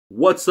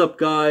What's up,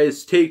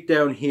 guys?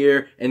 Takedown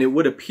here, and it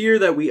would appear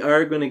that we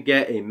are going to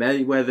get a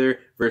Mayweather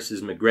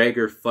versus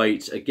McGregor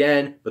fight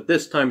again, but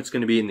this time it's going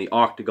to be in the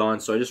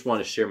octagon. So I just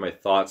want to share my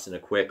thoughts in a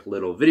quick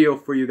little video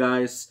for you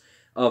guys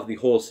of the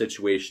whole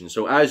situation.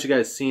 So as you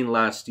guys seen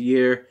last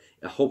year,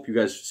 I hope you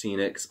guys have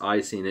seen it because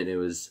I seen it and it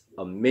was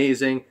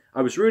amazing.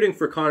 I was rooting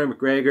for Conor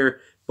McGregor,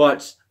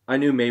 but I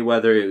knew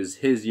Mayweather, it was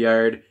his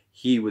yard.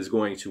 He was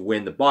going to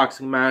win the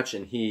boxing match,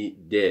 and he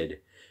did.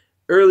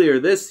 Earlier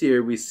this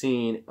year, we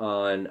seen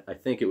on, I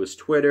think it was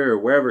Twitter or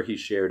wherever he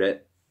shared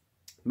it,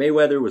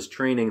 Mayweather was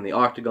training in the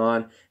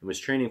octagon and was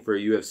training for a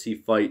UFC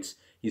fight.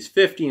 He's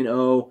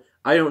 50-0.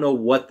 I don't know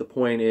what the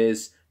point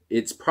is.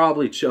 It's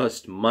probably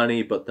just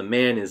money, but the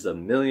man is a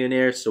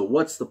millionaire, so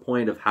what's the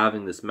point of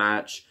having this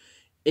match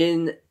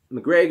in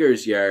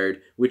McGregor's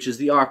yard, which is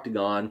the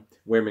octagon,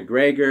 where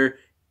McGregor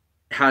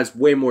has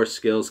way more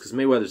skills because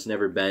Mayweather's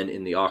never been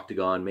in the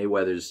octagon.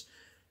 Mayweather's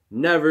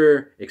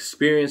never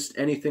experienced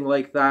anything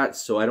like that,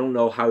 so I don't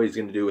know how he's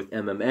going to do with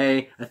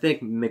MMA. I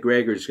think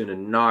McGregor's going to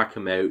knock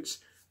him out.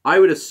 I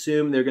would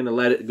assume they're going to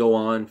let it go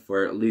on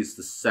for at least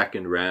the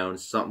second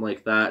round, something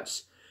like that.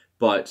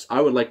 But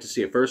I would like to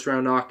see a first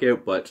round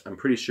knockout, but I'm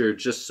pretty sure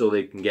just so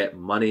they can get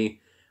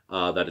money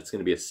that it's going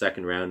to be a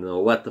second round, and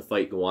they'll let the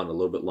fight go on a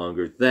little bit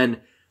longer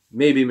than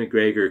maybe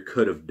McGregor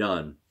could have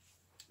done.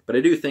 But I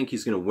do think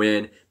he's going to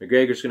win.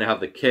 McGregor's going to have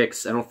the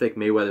kicks. I don't think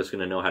Mayweather's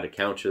going to know how to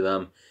counter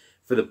them.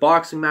 For the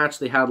boxing match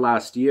they had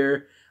last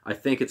year, I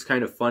think it's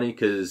kind of funny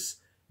because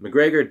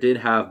McGregor did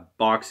have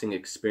boxing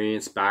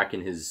experience back in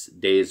his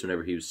days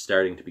whenever he was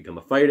starting to become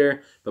a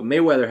fighter, but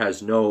Mayweather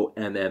has no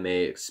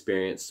MMA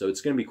experience, so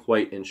it's going to be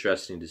quite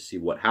interesting to see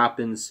what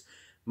happens.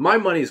 My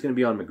money is going to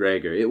be on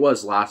McGregor. It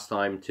was last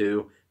time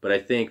too, but I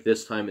think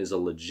this time is a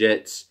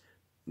legit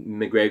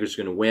McGregor's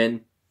going to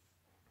win.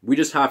 We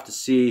just have to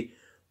see.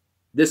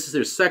 This is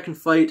their second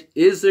fight.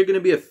 Is there going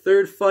to be a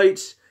third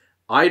fight?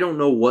 I don't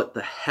know what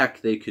the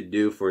heck they could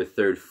do for a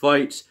third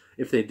fight.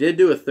 If they did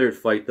do a third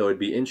fight, though, it'd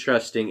be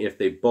interesting if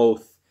they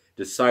both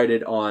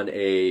decided on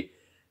a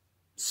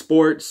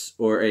sports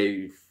or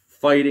a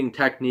fighting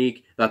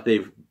technique that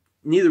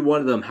neither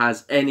one of them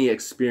has any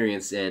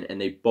experience in, and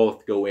they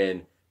both go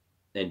in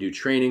and do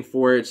training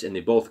for it, and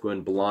they both go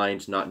in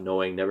blind, not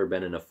knowing, never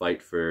been in a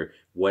fight for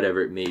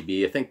whatever it may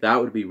be. I think that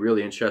would be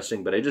really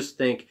interesting, but I just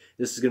think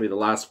this is going to be the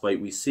last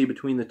fight we see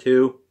between the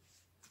two,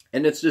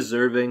 and it's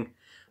deserving.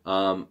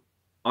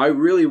 I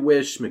really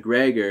wish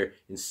McGregor,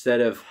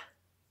 instead of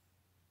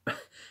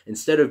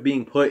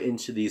being put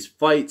into these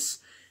fights,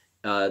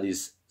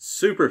 these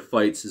super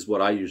fights is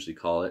what I usually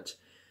call it,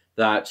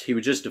 that he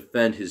would just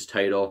defend his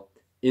title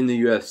in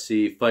the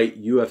UFC, fight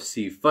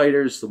UFC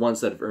fighters, the ones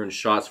that have earned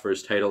shots for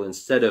his title,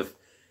 instead of,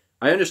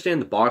 I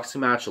understand the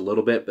boxing match a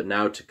little bit, but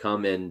now to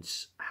come and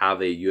have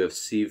a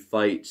UFC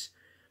fight,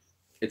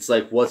 it's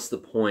like, what's the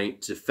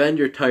point? Defend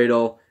your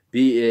title,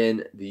 be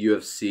in the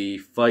UFC,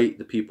 fight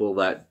the people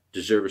that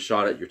deserve a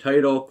shot at your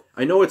title.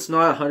 I know it's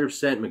not 100%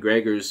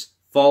 McGregor's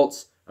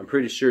fault. I'm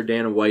pretty sure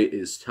Dana White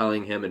is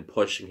telling him and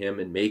pushing him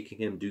and making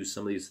him do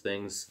some of these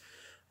things.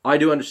 I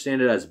do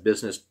understand it as a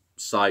business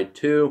side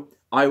too.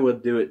 I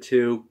would do it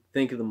too.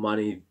 Think of the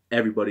money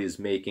everybody is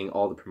making,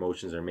 all the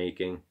promotions are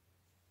making.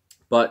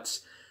 But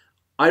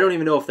I don't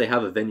even know if they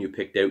have a venue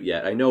picked out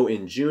yet. I know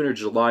in June or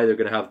July they're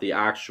going to have the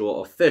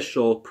actual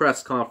official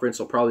press conference.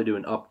 I'll probably do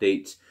an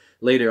update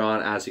later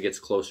on as it gets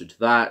closer to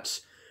that.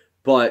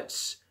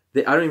 But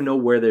I don't even know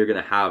where they're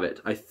going to have it.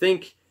 I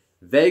think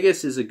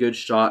Vegas is a good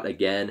shot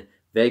again.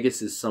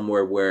 Vegas is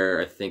somewhere where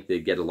I think they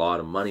get a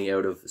lot of money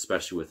out of,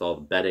 especially with all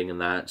the betting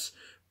and that.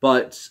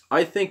 But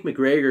I think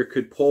McGregor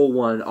could pull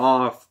one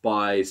off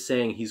by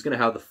saying he's going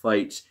to have the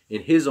fight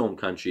in his own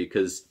country,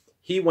 because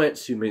he went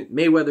to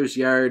Mayweather's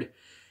yard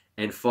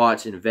and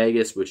fought in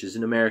Vegas, which is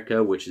in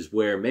America, which is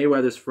where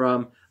Mayweather's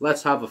from.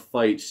 Let's have a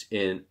fight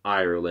in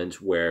Ireland,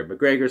 where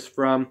McGregor's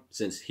from,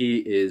 since he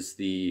is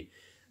the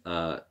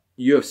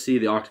UFC,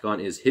 the octagon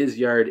is his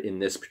yard in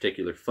this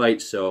particular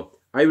fight. So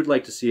I would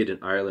like to see it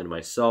in Ireland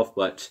myself,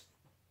 but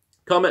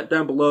comment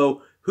down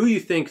below who you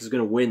think is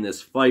going to win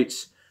this fight.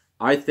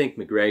 I think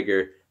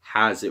McGregor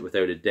has it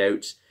without a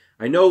doubt.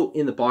 I know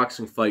in the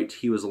boxing fight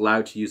he was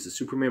allowed to use the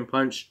Superman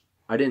punch.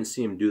 I didn't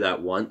see him do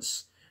that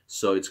once,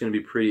 so it's going to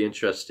be pretty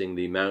interesting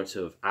the amount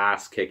of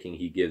ass kicking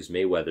he gives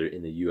Mayweather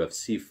in the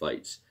UFC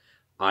fights.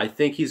 I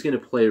think he's going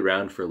to play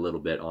around for a little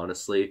bit,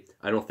 honestly.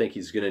 I don't think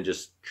he's going to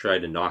just try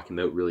to knock him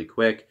out really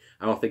quick.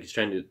 I don't think he's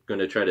going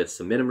to try to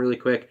submit him really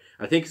quick.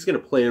 I think he's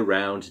going to play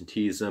around and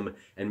tease him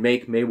and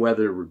make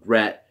Mayweather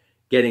regret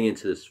getting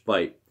into this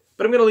fight.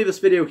 But I'm going to leave this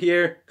video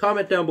here.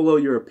 Comment down below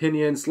your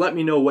opinions. Let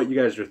me know what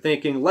you guys are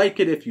thinking. Like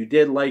it if you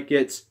did like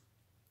it.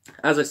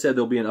 As I said,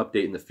 there'll be an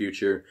update in the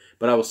future.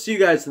 But I will see you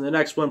guys in the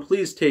next one.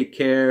 Please take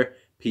care.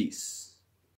 Peace.